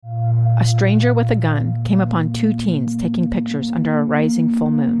a stranger with a gun came upon two teens taking pictures under a rising full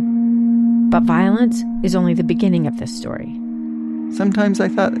moon. But violence is only the beginning of this story. Sometimes I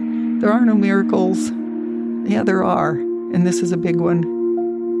thought, there are no miracles. Yeah, there are, and this is a big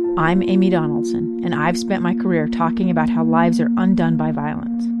one. I'm Amy Donaldson, and I've spent my career talking about how lives are undone by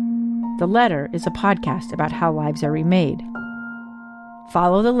violence. The Letter is a podcast about how lives are remade.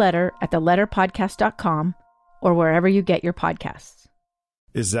 Follow The Letter at theletterpodcast.com or wherever you get your podcasts.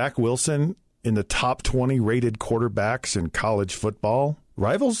 Is Zach Wilson in the top 20 rated quarterbacks in college football?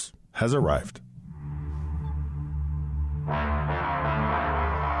 Rivals has arrived. All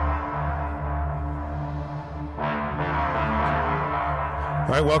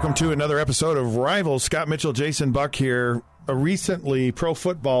right, welcome to another episode of Rivals. Scott Mitchell, Jason Buck here. Recently, Pro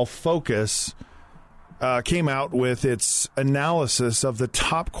Football Focus came out with its analysis of the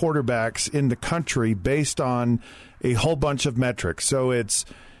top quarterbacks in the country based on a whole bunch of metrics. So it's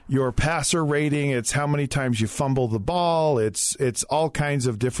your passer rating, it's how many times you fumble the ball, it's all kinds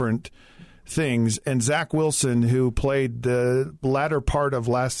of different things. And Zach Wilson, who played the latter part of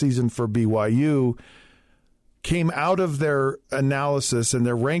last season for BYU, came out of their analysis and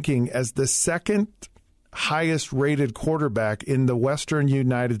their ranking as the second highest rated quarterback in the Western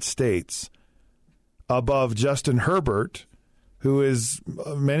United States, above Justin Herbert, who is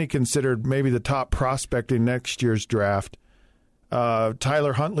many considered maybe the top prospect in next year's draft,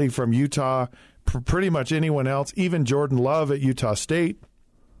 Tyler Huntley from Utah, pretty much anyone else, even Jordan Love at Utah State.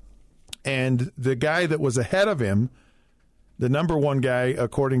 And the guy that was ahead of him, the number one guy,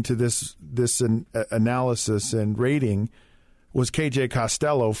 according to this analysis and rating, was KJ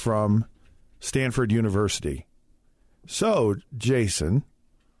Costello from Stanford University. So, Jason,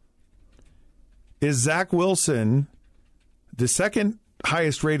 is Zach Wilson the second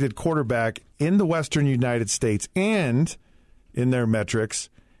highest rated quarterback in the Western United States, and in their metrics,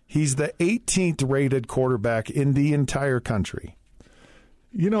 he's the 18th rated quarterback in the entire country?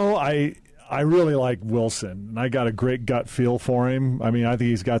 You know, I really like Wilson, and I got a great gut feel for him. I mean, I think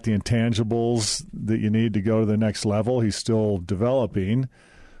he's got the intangibles that you need to go to the next level. He's still developing,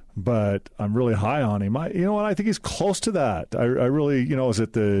 but I'm really high on him. You know what? I think he's close to that. I really, is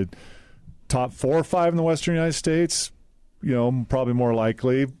it the top 4 or 5 in the Western United States? Probably more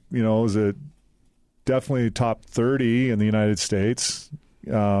likely. Is it definitely top 30 in the United States?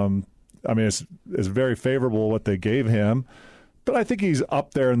 I mean, it's very favorable what they gave him, but I think he's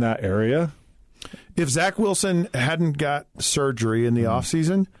up there in that area. If Zach Wilson hadn't got surgery in the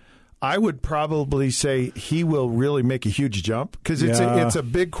offseason, I would probably say he will really make a huge jump, because it's a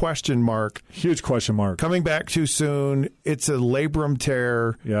big question mark. Huge question mark. Coming back too soon. It's a labrum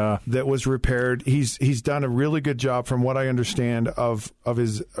tear that was repaired. He's done a really good job, from what I understand, of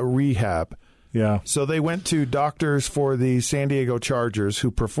his rehab. Yeah. So they went to doctors for the San Diego Chargers who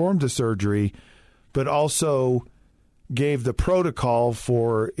performed the surgery, but also gave the protocol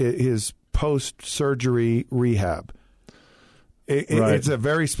for his post-surgery rehab. It's a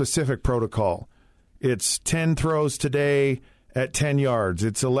very specific protocol. It's 10 throws today at 10 yards.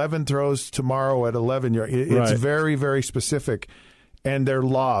 It's 11 throws tomorrow at 11 yards. It's very, very specific. And they're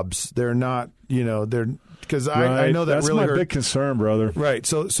lobs. They're not, they're because I know that that's really my big concern, brother. Right.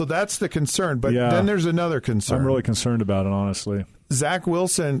 So that's the concern. But then there's another concern. I'm really concerned about it, honestly. Zach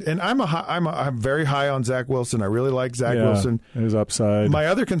Wilson, and I'm very high on Zach Wilson. I really like Zach Wilson. His upside. My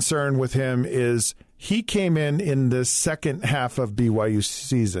other concern with him is he came in the second half of BYU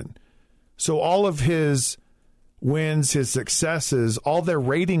season. So all of his wins, his successes, all they're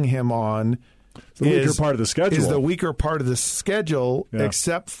rating him on the weaker part of the schedule. Is the weaker part of the schedule,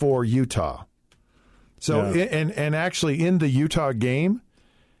 except for Utah. So and actually in the Utah game,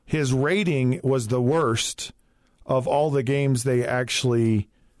 his rating was the worst of all the games they actually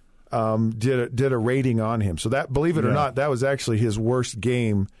did a rating on him. So that, believe it or not, that was actually his worst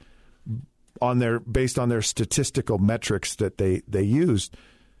game based on their statistical metrics that they used.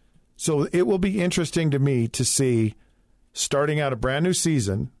 So it will be interesting to me to see, starting out a brand new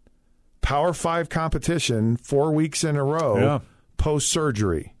season, Power 5 competition 4 weeks in a row, post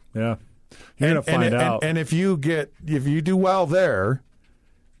surgery. Yeah, you're gonna find out. And if you do well there,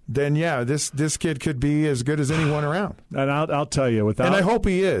 then this kid could be as good as anyone around. And I'll tell you, and I hope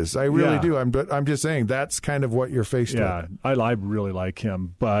he is. I really do. I'm just saying that's kind of what you're faced with. Yeah, I really like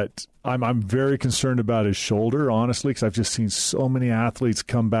him, but I'm very concerned about his shoulder, honestly, because I've just seen so many athletes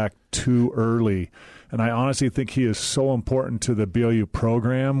come back too early. And I honestly think he is so important to the BYU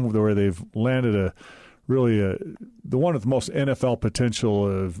program, where they've landed the one with the most NFL potential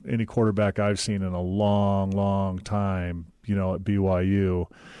of any quarterback I've seen in a long, long time, at BYU,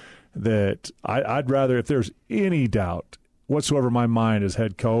 that I'd rather, if there's any doubt whatsoever in my mind as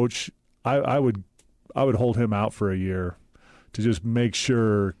head coach, I would hold him out for a year to just make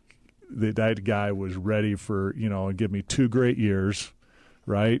sure that guy was ready for, and give me 2 great years,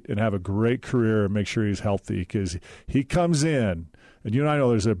 right, and have a great career and make sure he's healthy, because he comes in, and you and I know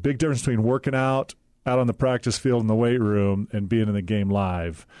there's a big difference between working out on the practice field in the weight room and being in the game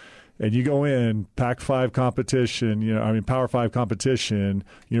live. And you go in, Pac-5 competition, Power 5 competition,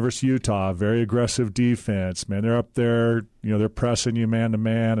 University of Utah, very aggressive defense. Man, they're up there, they're pressing you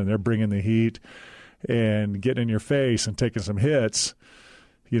man-to-man, and they're bringing the heat and getting in your face and taking some hits,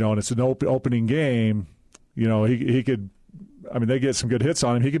 and it's an opening game. He could – they get some good hits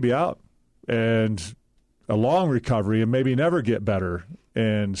on him. He could be out and a long recovery and maybe never get better.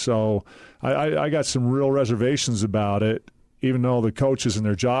 And so I got some real reservations about it. Even though the coaches and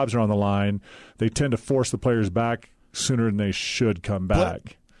their jobs are on the line, they tend to force the players back sooner than they should come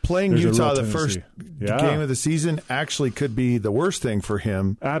back. Playing Utah the first game of the season actually could be the worst thing for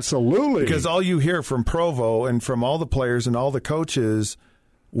him. Absolutely. Because all you hear from Provo and from all the players and all the coaches,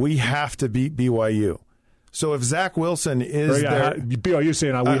 we have to beat BYU. So if Zach Wilson is there, BYU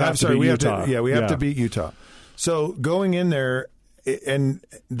saying we have to beat Utah. We have to beat Utah. So going in there and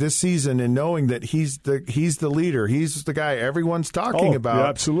this season and knowing that he's the leader, he's the guy everyone's talking about. Yeah,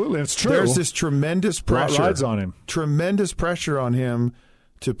 absolutely, it's true. There's this tremendous pressure. Rides on him. Tremendous pressure on him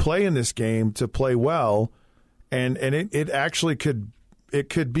to play in this game, to play well, and it actually could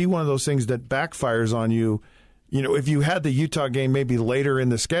be one of those things that backfires on you. If you had the Utah game maybe later in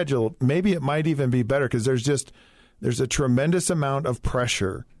the schedule, maybe it might even be better, because there's a tremendous amount of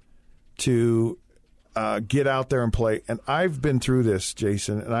pressure to get out there and play. And I've been through this,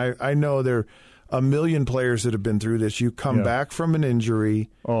 Jason, and I know there are a million players that have been through this. You come back from an injury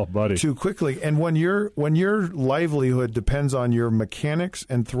too quickly. And when your livelihood depends on your mechanics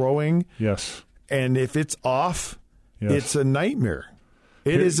and throwing, yes, and if it's off, it's a nightmare.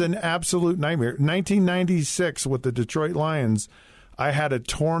 It is an absolute nightmare. 1996 with the Detroit Lions, I had a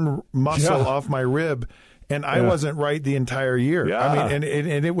torn muscle off my rib, and I wasn't right the entire year. Yeah. And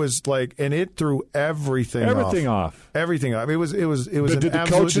it was like, and it threw everything off. Everything off. It was an absolute Did the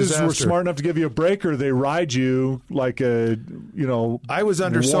coaches disaster. were smart enough to give you a break, or they ride you like a I was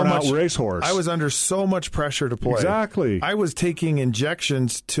under worn out racehorse? I was under so much pressure to play. Exactly. I was taking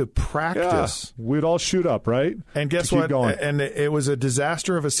injections to practice. Yeah. We'd all shoot up, right? And guess what? And it was a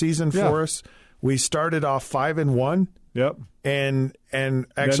disaster of a season for us. We started off 5-1. Yep. And actually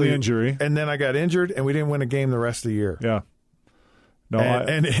then the injury, and then I got injured, and we didn't win a game the rest of the year. Yeah. No,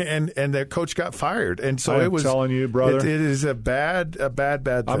 and the coach got fired, and so I'm telling you, brother, it is a bad thing.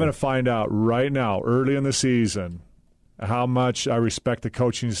 I'm going to find out right now, early in the season, how much I respect the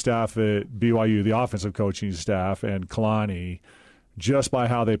coaching staff at BYU, the offensive coaching staff, and Kalani, just by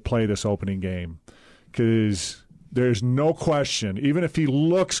how they play this opening game, because there's no question, even if he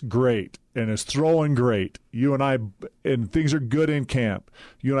looks great and is throwing great, you and I, and things are good in camp,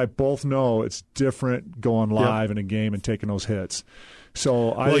 you and I both know it's different going live in a game and taking those hits.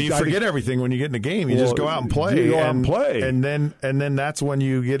 So you forget everything when you get in the game. You just go out and play. You go out and play. And then that's when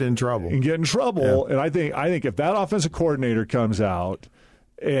you get in trouble. Yeah. And I think if that offensive coordinator comes out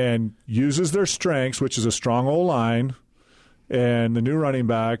and uses their strengths, which is a strong O-line and the new running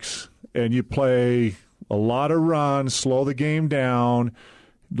backs, and you play a lot of runs, slow the game down,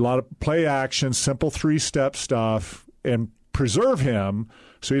 a lot of play action, simple 3-step stuff, and preserve him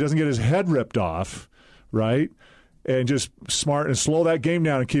so he doesn't get his head ripped off, right? And just smart and slow that game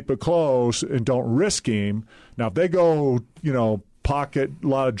down and keep it close and don't risk him. Now, if they go, pocket, a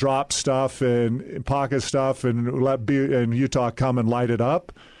lot of drop stuff and pocket stuff and Utah come and light it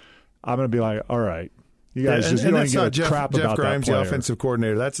up, I'm going to be like, all right. You guys you don't give a crap about Grimes, that player. The offensive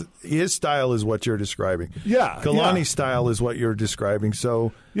coordinator. That's his style is what you're describing. Yeah, Kalani's style is what you're describing.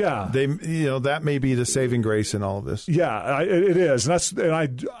 So that may be the saving grace in all of this. Yeah, it is. And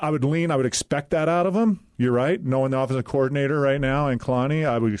I would expect that out of him. You're right. Knowing the offensive coordinator right now and Kalani,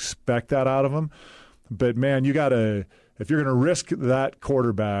 I would expect that out of him. But man, you got to, if you're going to risk that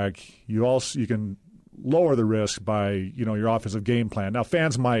quarterback, you can lower the risk by your offensive game plan. Now,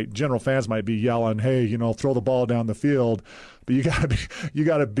 general fans might be yelling, "Hey, throw the ball down the field," but you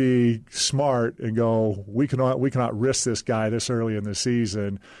got to be smart and go, we cannot risk this guy this early in the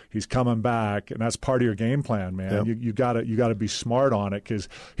season. He's coming back, and that's part of your game plan, man. Yep. You got to be smart on it, because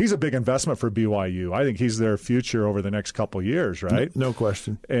he's a big investment for BYU. I think he's their future over the next couple of years, right? No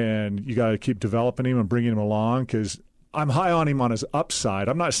question. And you got to keep developing him and bringing him along, because I'm high on him on his upside.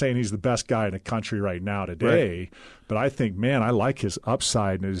 I'm not saying he's the best guy in the country right now today, but I think, man, I like his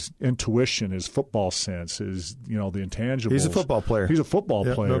upside and his intuition, his football sense, the intangibles. He's a football player. He's a football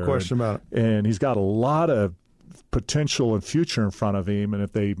player. No question about it. And he's got a lot of potential and future in front of him, and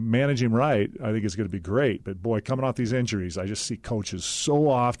if they manage him right, I think it's going to be great. But boy, coming off these injuries, I just see coaches so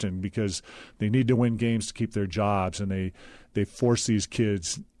often because they need to win games to keep their jobs, and they force these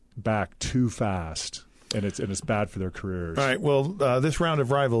kids back too fast, and it's bad for their careers. All right, well, this round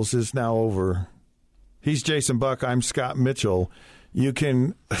of Rivals is now over. He's Jason Buck. I'm Scott Mitchell. You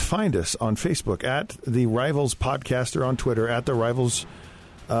can find us on Facebook at The Rivals Podcast or on Twitter at The Rivals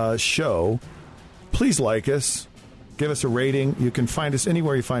Show. Please like us. Give us a rating. You can find us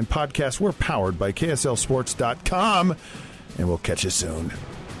anywhere you find podcasts. We're powered by KSLSports.com, and we'll catch you soon.